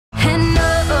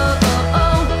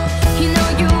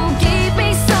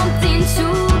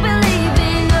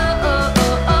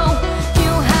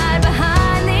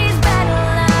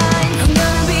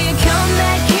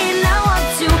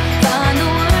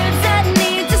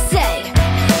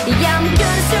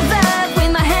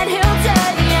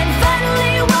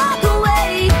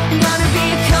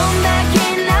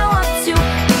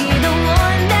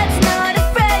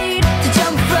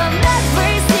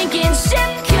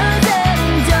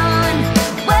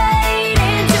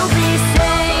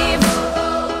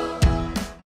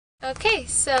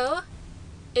So,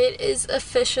 it is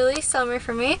officially summer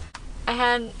for me. I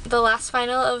had the last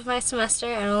final of my semester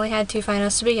and only had 2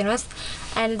 finals to begin with.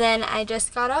 And then I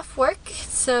just got off work,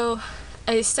 so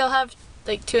I still have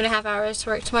like 2.5 hours to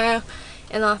work tomorrow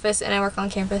in the office, and I work on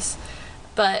campus.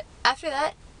 But after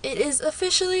that, it is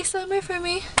officially summer for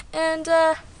me, and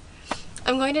I'm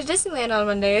going to Disneyland on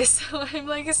Monday, so I'm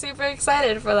like super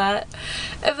excited for that.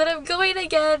 And then I'm going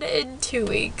again in 2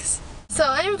 weeks. So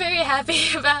I'm very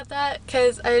happy about that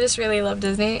because I just really love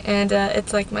Disney, and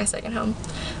it's like my second home.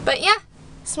 But yeah,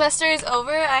 semester is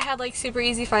over. I had like super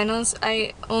easy finals.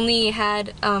 I only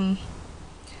had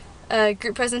a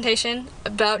group presentation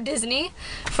about Disney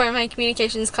for my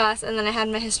communications class, and then I had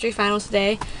my history final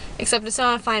today, except it's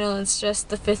not a final, it's just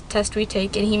the 5th test we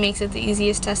take, and he makes it the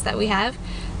easiest test that we have.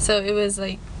 So it was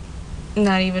like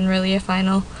not even really a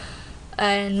final.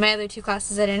 And my other 2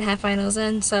 classes I didn't have finals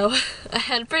in, so I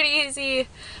had a pretty easy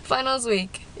finals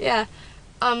week. Yeah.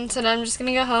 So now I'm just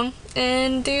gonna go home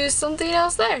and do something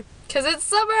else there, cause it's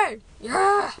summer!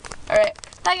 Yeah! Alright,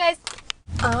 bye guys!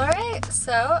 Alright,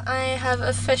 so I have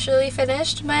officially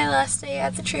finished my last day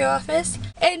at the Trio office,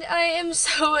 and I am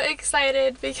so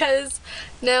excited because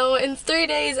now in 3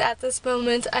 days at this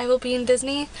moment I will be in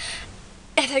Disney,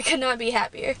 and I could not be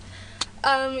happier.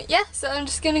 Yeah, so I'm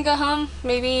just gonna go home,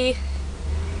 maybe,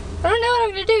 I don't know what I'm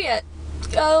gonna do yet.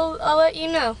 I'll let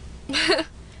you know.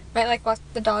 Might like walk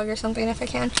the dog or something if I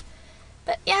can.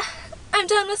 But yeah, I'm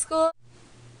done with school.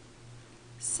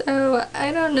 So,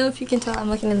 I don't know if you can tell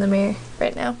I'm looking in the mirror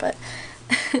right now, but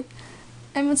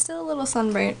I'm still a little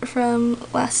sunburnt from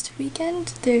last weekend.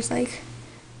 There's like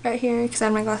right here, because I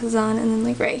had my glasses on, and then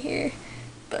like right here.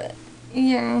 But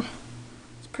yeah,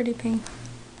 it's pretty pink.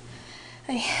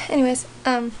 Anyways,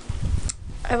 I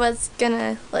was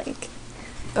gonna like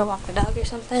go walk the dog or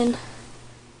something,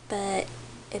 but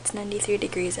it's 93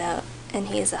 degrees out, and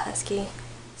he is a husky,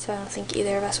 so I don't think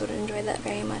either of us would enjoy that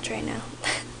very much right now.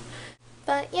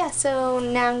 But yeah, so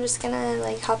now I'm just gonna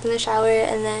like hop in the shower,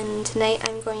 and then tonight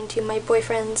I'm going to my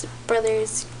boyfriend's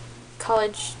brother's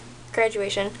college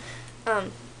graduation.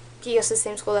 He goes to the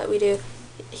same school that we do.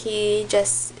 He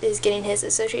just is getting his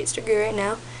associate's degree right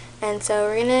now, and so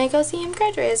we're gonna go see him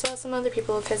graduate as well as some other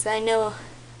people, because I know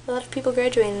a lot of people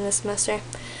graduating this semester.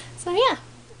 So yeah,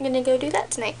 I'm gonna go do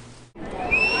that tonight.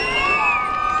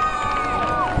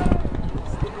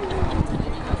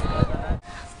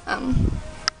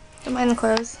 Don't mind the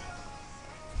clothes,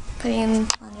 putting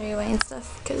laundry away and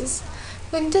stuff, because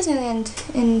I'm going to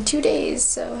Disneyland in 2 days,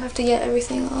 so I have to get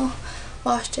everything all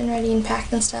washed and ready and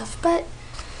packed and stuff. But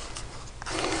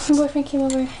my boyfriend came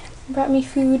over and brought me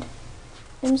food.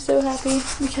 I'm so happy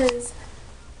because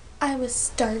I was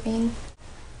starving.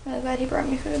 I'm really glad he brought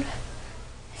me food,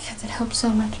 because it helped so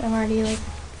much. I'm already like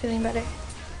feeling better.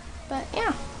 But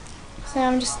yeah, so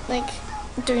I'm just like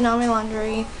doing all my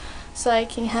laundry so I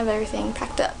can have everything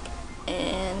packed up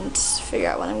and figure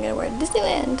out what I'm gonna wear to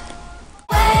Disneyland.